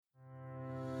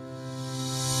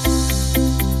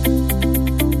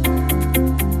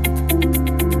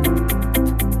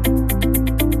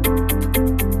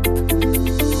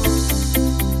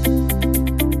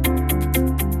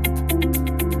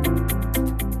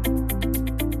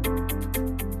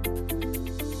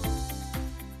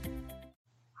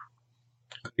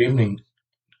Good evening,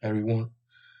 everyone.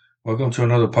 Welcome to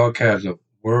another podcast of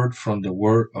Word from the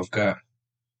Word of God.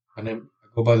 I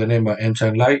go by the name of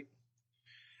Chan Light,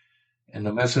 and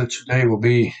the message today will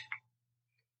be: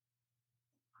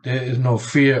 there is no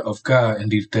fear of God in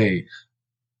these days.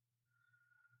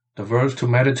 The verse to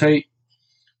meditate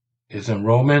is in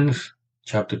Romans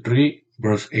chapter 3,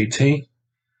 verse 18.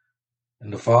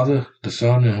 And the Father, the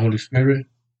Son, and Holy Spirit,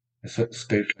 it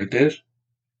states like this: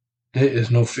 there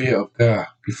is no fear of God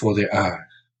before their eyes.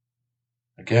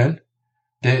 Again,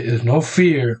 there is no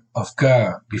fear of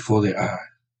God before their eyes.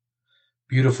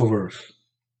 Beautiful verse.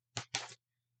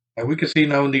 And we can see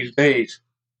now in these days,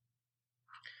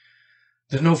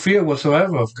 there's no fear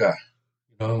whatsoever of God.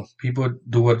 People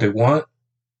do what they want.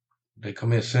 They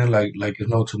commit sin like there's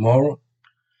no tomorrow.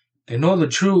 They know the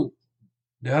truth.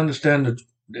 They understand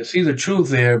they see the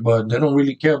truth there, but they don't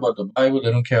really care about the Bible.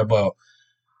 They don't care about,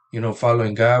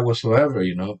 following God whatsoever,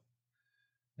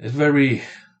 It's very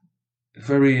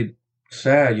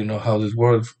sad, how this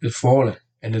world is falling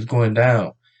and it's going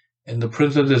down. And the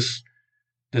prince of this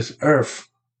earth,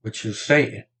 which is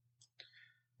Satan,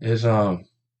 is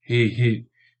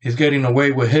he's getting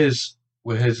away with his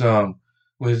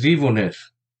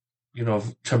evilness,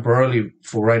 temporarily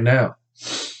for right now.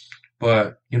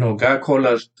 But God called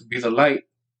us to be the light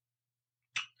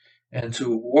and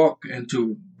to walk and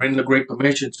to bring the great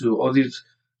commission to all these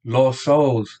lost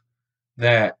souls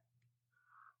that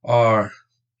are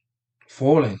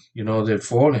falling. They're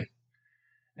falling,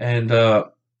 and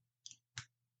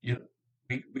you know,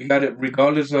 we got it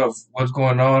regardless of what's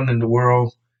going on in the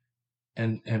world,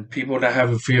 and people that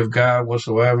have a fear of God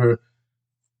whatsoever.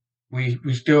 We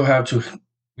still have to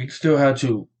bring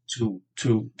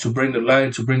the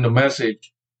light, to bring the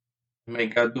message,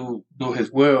 make God do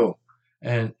His will,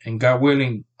 and God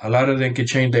willing, a lot of them can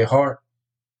change their heart.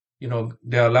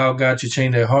 They allow God to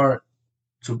change their heart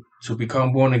to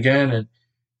become born again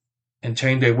and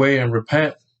change their way and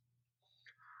repent.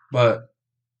 But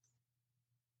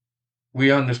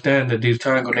we understand that these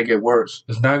times are going to get worse.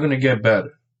 It's not going to get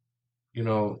better. You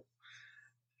know,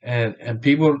 and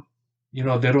people, they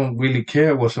don't really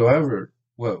care whatsoever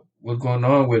what's going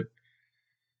on with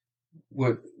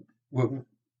with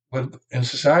in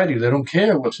society. They don't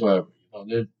care whatsoever.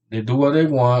 They do what they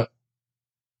want.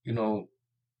 You know,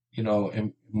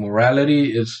 and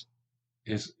morality is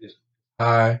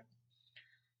high,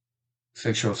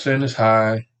 sexual sin is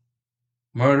high,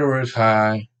 murder is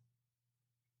high,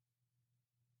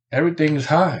 everything is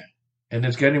high, and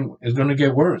it's going to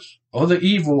get worse. All the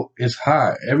evil is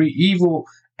high. Every evil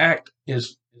act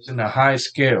is in a high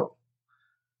scale,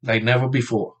 like never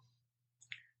before,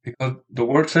 because the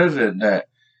word says it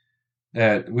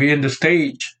that we're in the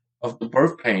stage of the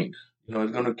birth pains.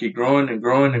 It's going to keep growing and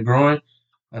growing and growing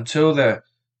until that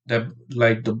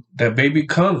baby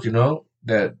comes.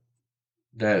 That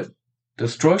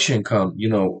destruction comes.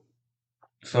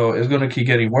 So it's going to keep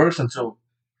getting worse until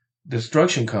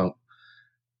destruction comes,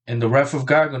 and the wrath of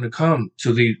God going to come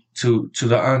to the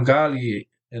ungodly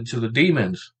and to the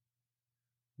demons.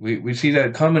 We see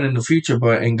that coming in the future,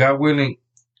 but in God willing,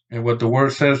 and what the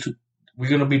word says, we're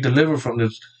going to be delivered from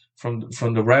this,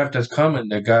 from the wrath that's coming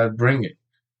that God bringing.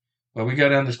 But we got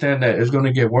to understand that it's going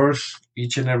to get worse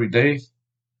each and every day.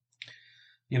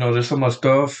 There's so much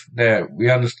stuff that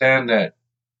we understand that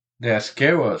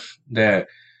scare us, that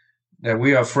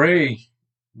we are afraid.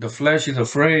 The flesh is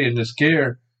afraid and is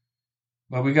scared,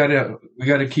 but we gotta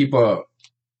keep our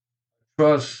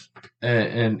trust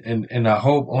and our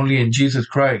hope only in Jesus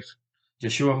Christ,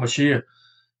 Yeshua Mashiach,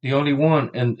 the only one,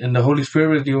 and the Holy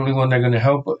Spirit is the only one that's gonna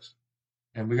help us.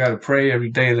 And we gotta pray every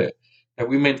day that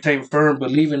we maintain firm,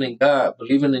 believing in God,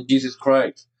 believing in Jesus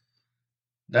Christ.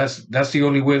 That's the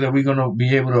only way that we're gonna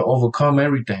be able to overcome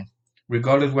everything,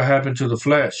 regardless what happened to the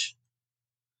flesh.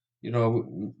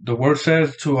 The word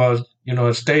says to us,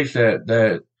 it states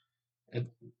that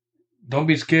don't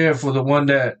be scared for the one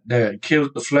that kills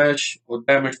the flesh or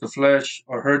damage the flesh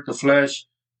or hurt the flesh.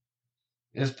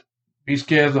 It's be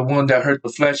scared of the one that hurt the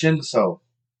flesh and the soul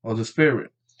or the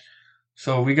spirit.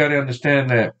 So we got to understand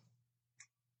that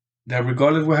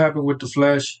regardless what happened with the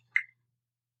flesh,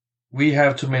 we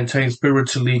have to maintain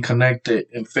spiritually connected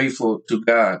and faithful to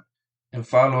God and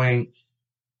following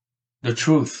the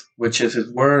truth, which is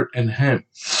His word and Him.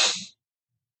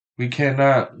 We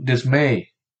cannot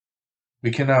dismay.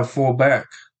 We cannot fall back.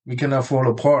 We cannot fall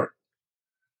apart,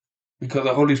 because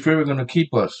the Holy Spirit is going to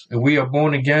keep us. If we are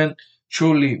born again,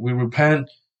 truly we repent,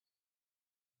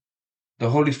 the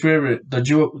Holy Spirit, the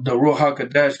Ruach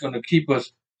HaKodesh, is going to keep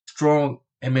us strong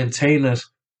and maintain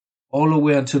us all the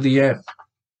way until the end.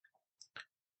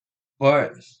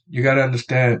 But you got to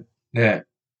understand that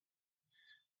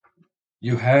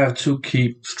You have to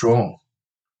keep strong.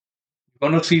 You're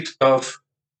gonna see stuff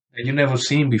that you never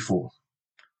seen before.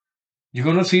 You're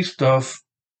gonna see stuff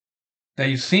that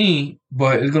you've seen,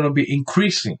 but it's gonna be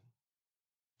increasing.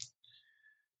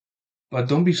 But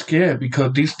don't be scared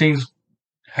because these things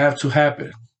have to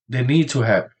happen. They need to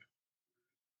happen.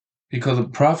 Because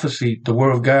of prophecy, the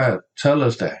word of God tell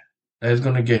us that it's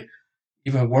gonna get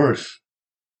even worse.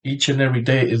 Each and every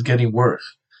day is getting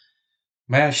worse.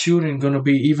 Mass shooting gonna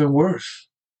be even worse.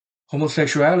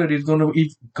 Homosexuality is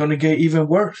gonna get even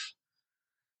worse.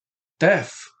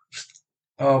 Death,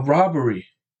 robbery,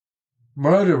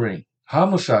 murdering,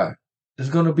 homicide is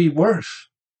gonna be worse.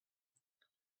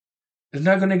 It's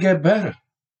not gonna get better.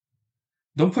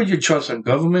 Don't put your trust in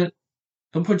government.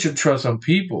 Don't put your trust on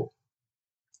people.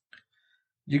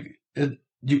 They're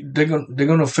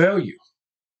gonna fail you.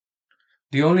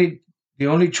 The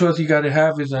only trust you gotta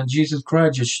have is on Jesus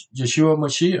Christ, Yeshua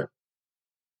Mashiach.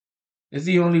 It's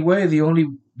the only way. The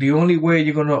only way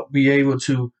you're gonna be able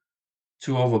to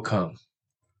overcome.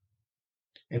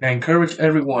 And I encourage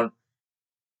everyone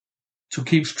to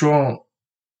keep strong,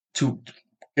 to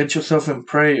get yourself in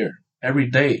prayer every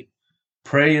day.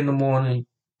 Pray in the morning,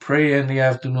 pray in the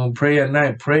afternoon, pray at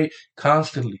night, pray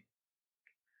constantly.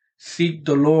 Seek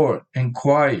the Lord in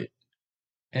quiet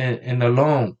and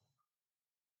alone,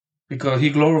 because He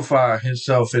glorified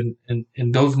Himself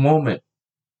in those moments.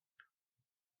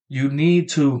 You need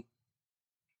to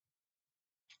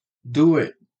do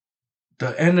it.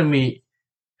 The enemy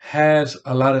has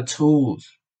a lot of tools,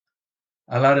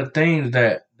 a lot of things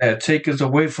that take us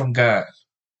away from God.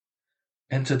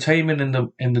 Entertainment in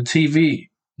the TV,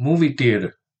 movie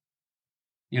theater,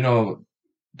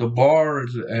 the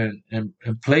bars and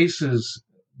places.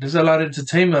 There's a lot of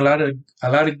entertainment, a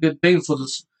lot of good things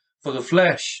for the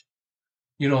flesh.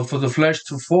 For the flesh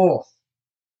to fall.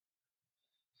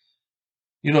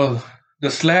 The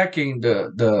slacking,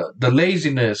 the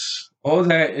laziness, all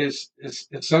that is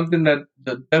something that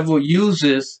the devil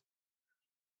uses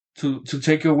to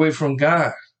take you away from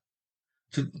God,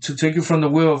 to take you from the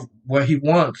will of what He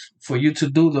wants for you to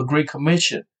do, the Great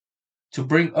Commission, to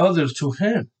bring others to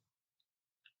Him.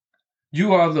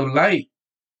 You are the light.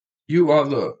 You are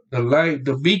the light,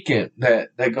 the beacon that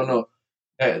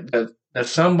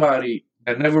somebody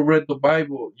that never read the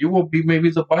Bible, you will be maybe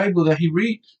the Bible that he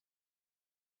reads.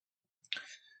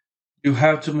 You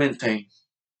have to maintain.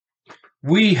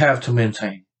 We have to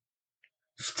maintain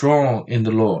strong in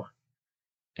the Lord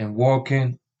and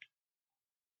walking.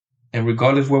 And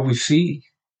regardless what we see,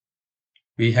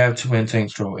 we have to maintain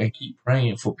strong and keep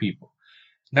praying for people.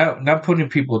 Not putting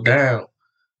people down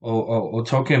or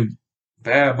talking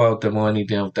bad about them or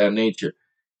anything of that nature.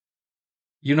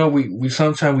 We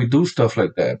sometimes we do stuff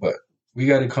like that, but we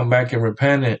got to come back and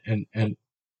repent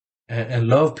and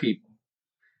love people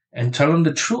and tell them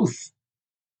the truth.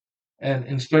 And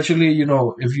especially,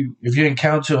 if you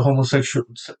encounter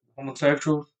homosexuals,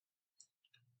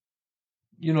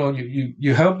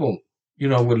 you help them,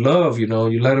 with love. You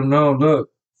let them know,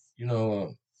 look,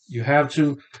 you have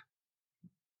to.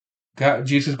 God,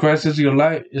 Jesus Christ is your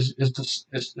life. Is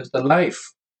the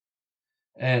life,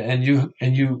 and you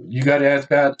got to ask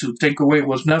God to take away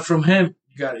what's not from Him.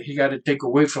 He got to take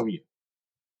away from you,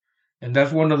 and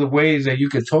that's one of the ways that you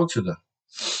can talk to them.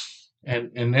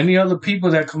 And any other people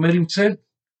that committing sin,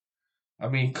 I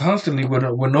mean, constantly with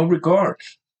no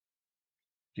regards.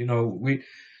 We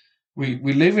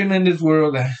living in this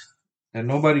world that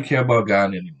nobody care about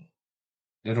God anymore.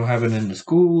 They don't have it in the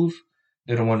schools.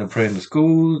 They don't want to pray in the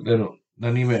schools. They don't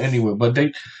not even anywhere. But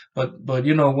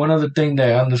one other thing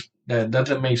that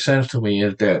doesn't make sense to me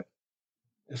is that,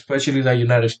 especially the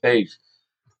United States,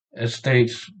 they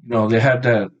have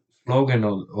that slogan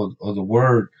or the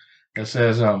word that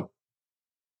says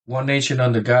one nation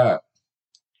under God.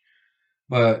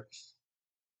 But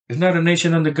it's not a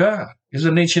nation under God. It's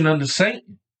a nation under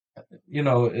Satan.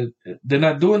 They're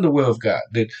not doing the will of God.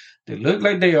 They look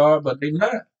like they are, but they're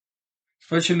not.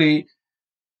 Especially,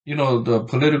 the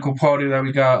political party that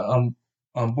we got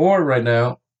on board right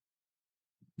now,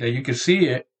 that you can see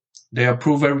it. They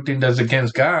approve everything that's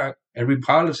against God. Every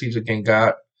policy is against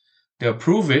God. They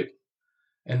approve it.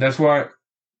 And that's why,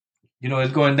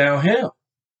 it's going downhill.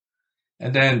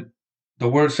 And then the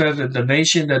word says that the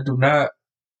nation that do not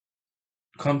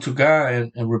come to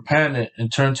God and repent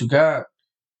and turn to God,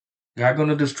 God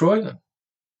gonna destroy them.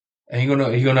 And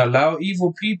He's gonna allow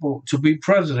evil people to be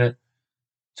president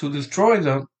to destroy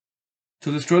them,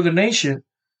 to destroy the nation,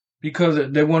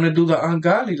 because they want to do the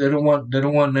ungodly. They don't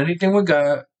want anything with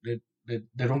God. They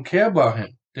don't care about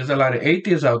Him. There's a lot of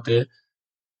atheists out there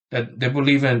that they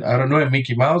believe in, I don't know, in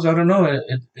Mickey Mouse. I don't know.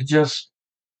 It just,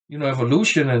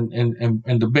 evolution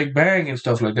and the Big Bang and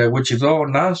stuff like that, which is all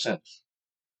nonsense,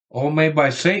 all made by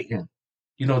Satan,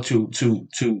 to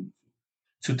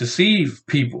deceive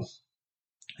people.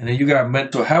 And then you got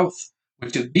mental health,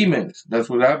 which is demons. That's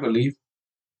what I believe.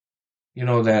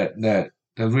 That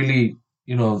really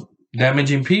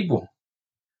damaging people,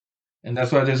 and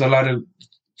that's why there's a lot of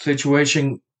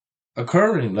situation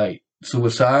occurring, like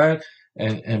suicide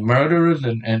and murders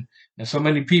and so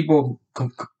many people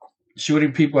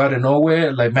shooting people out of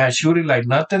nowhere, like mass shooting, like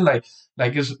nothing, like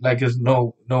it's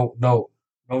no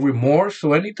remorse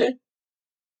or anything.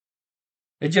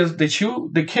 It just they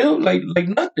shoot, they kill like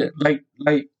nothing, like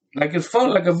it's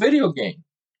fun, like a video game.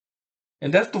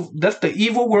 And that's the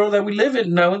evil world that we live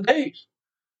in nowadays.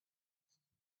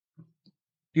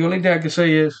 The only thing I can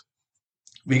say is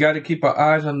we got to keep our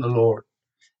eyes on the Lord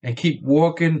and keep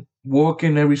walking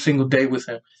every single day with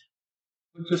Him.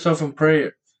 Put yourself in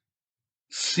prayer.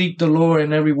 Seek the Lord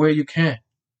in every way you can,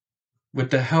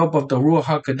 with the help of the Ruach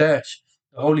HaKodesh,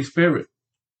 the Holy Spirit.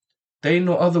 There ain't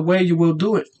no other way you will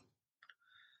do it.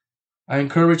 I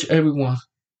encourage everyone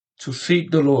to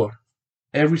seek the Lord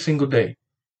every single day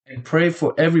and pray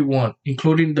for everyone,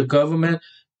 including the government,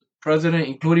 president,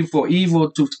 including for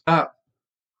evil to stop.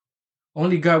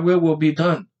 Only God will be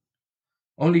done.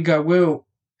 Only God will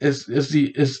is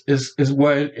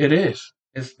what it is.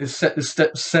 It's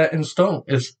set in stone.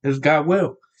 It's God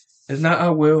will. It's not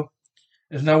our will.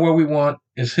 It's not what we want.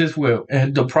 It's His will.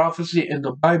 And the prophecy in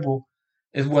the Bible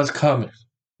is what's coming.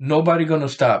 Nobody gonna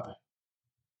stop it.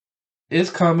 It's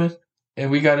coming,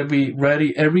 and we gotta be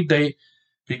ready every day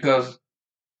because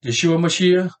Yeshua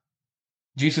Mashiach,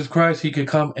 Jesus Christ, He can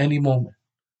come any moment.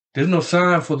 There's no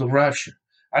sign for the rapture.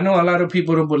 I know a lot of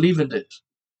people don't believe in this.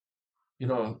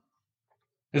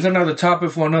 It's another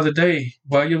topic for another day,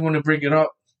 but I just want to bring it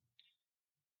up.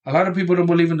 A lot of people don't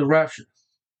believe in the rapture,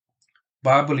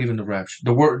 but I believe in the rapture.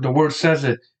 The word says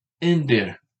it in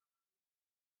there.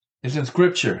 It's in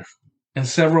scripture, in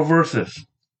several verses.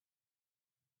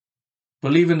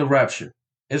 Believe in the rapture.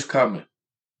 It's coming.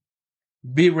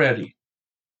 Be ready.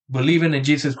 Believing in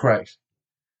Jesus Christ.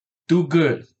 Do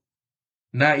good,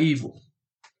 not evil.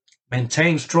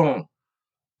 Maintain strong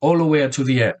all the way up to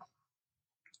the end.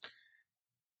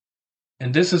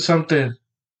 And this is something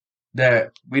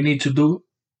that we need to do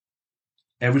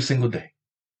every single day.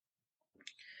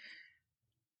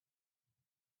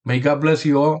 May God bless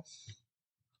you all.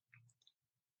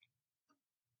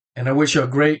 And I wish you a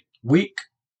great week.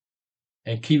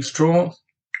 And keep strong,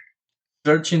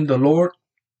 searching the Lord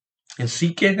and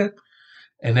seeking Him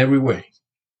in every way.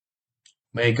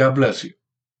 May God bless you.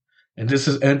 And this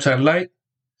is End Time Light.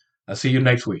 I'll see you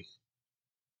next week.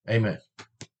 Amen.